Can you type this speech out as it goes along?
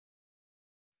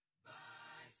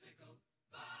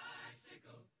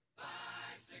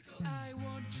I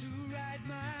want to ride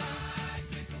my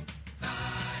bicycle,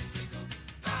 bicycle,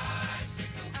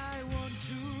 bicycle. I want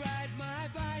to ride my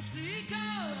bicycle.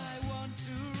 I want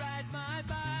to ride my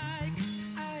bike.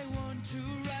 I want to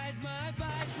ride my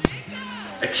bicycle.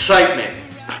 Excitement.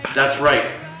 That's right.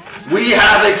 We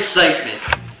have excitement.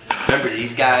 Remember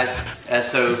these guys?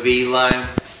 SOV line.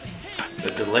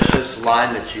 The delicious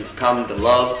line that you've come to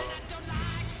love.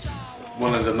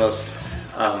 One of the most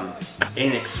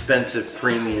inexpensive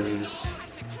premiums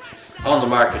on the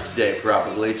market today,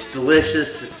 probably. It's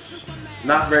delicious. It's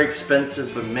not very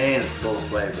expensive, but man, it's full of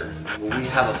flavor. Well, we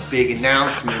have a big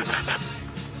announcement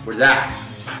for that.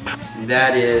 And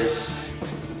that is,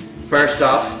 first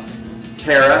off,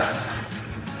 Terra.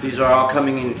 These are all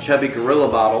coming in Chubby Gorilla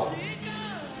bottles.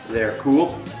 They're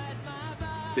cool.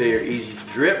 They're easy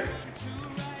to drip.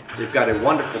 They've got a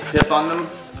wonderful tip on them.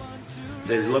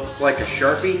 They look like a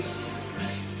Sharpie,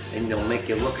 and they'll make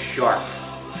you look sharp.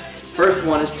 First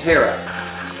one is Terra.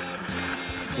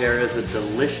 Terra is a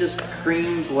delicious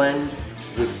cream blend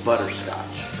with butterscotch.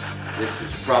 This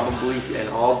is probably an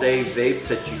all-day vape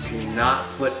that you cannot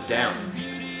put down.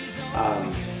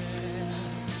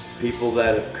 People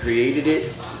that have created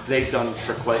it, they've done it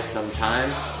for quite some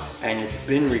time, and it's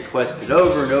been requested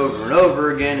over and over and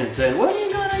over again and said, when are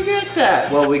you gonna get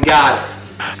that? Well, we got it.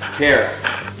 Terra,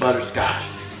 butterscotch,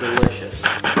 delicious.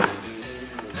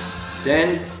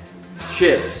 Then,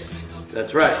 Chibs.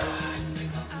 That's right.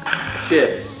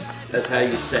 Chibs. That's how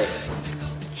you say it.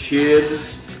 Chibs.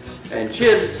 And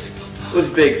Chibs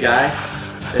was a big guy,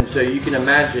 and so you can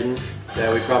imagine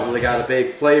that we probably got a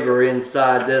big flavor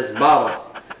inside this bottle.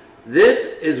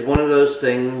 This is one of those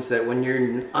things that when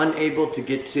you're unable to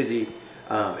get to the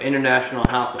International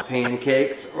House of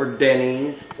Pancakes or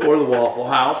Denny's or the Waffle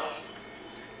House,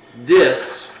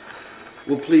 this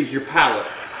will please your palate.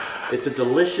 It's a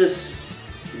delicious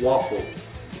waffle.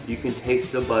 You can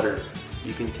taste the butter.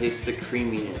 You can taste the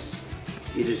creaminess.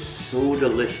 It is so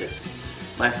delicious.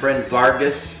 My friend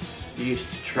Vargas used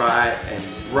to try and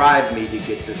bribe me to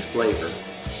get this flavor.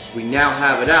 We now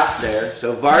have it out there,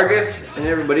 so Vargas and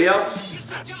everybody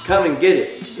else, come and get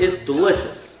it. It's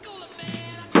delicious.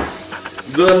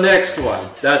 The next one,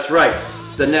 that's right,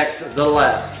 the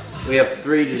last. We have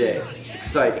 3 today,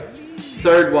 exciting.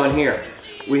 Third one here,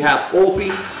 we have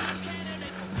Opie.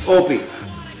 Opie.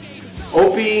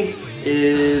 Opie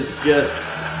is just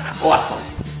awesome.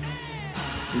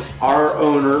 Our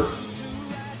owner,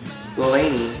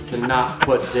 Delaney, cannot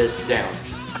put this down.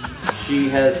 She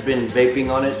has been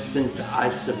vaping on it since I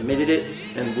submitted it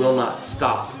and will not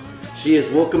stop. She has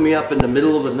woken me up in the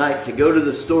middle of the night to go to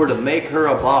the store to make her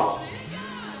a bottle.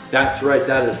 That's right,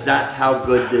 that's how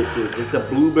good this is. It's a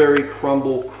blueberry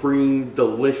crumble cream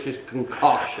delicious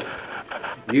concoction.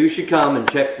 You should come and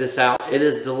check this out. It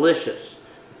is delicious.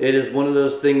 It is one of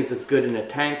those things that's good in a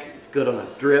tank, it's good on a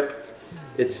drip.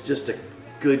 It's just a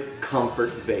good comfort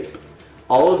vape.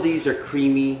 All of these are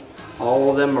creamy, all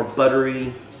of them are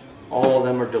buttery, all of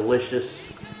them are delicious,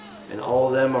 and all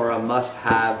of them are a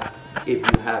must-have if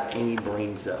you have any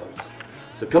brain cells.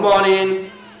 So come on in,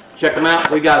 check them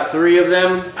out. We got 3 of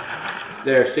them.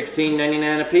 They're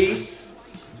 $16.99 a piece.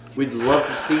 We'd love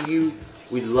to see you.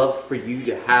 We'd love for you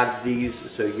to have these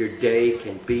so your day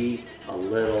can be a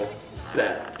little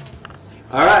better.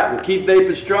 All right, we'll keep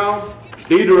vaping strong.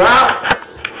 Beater out.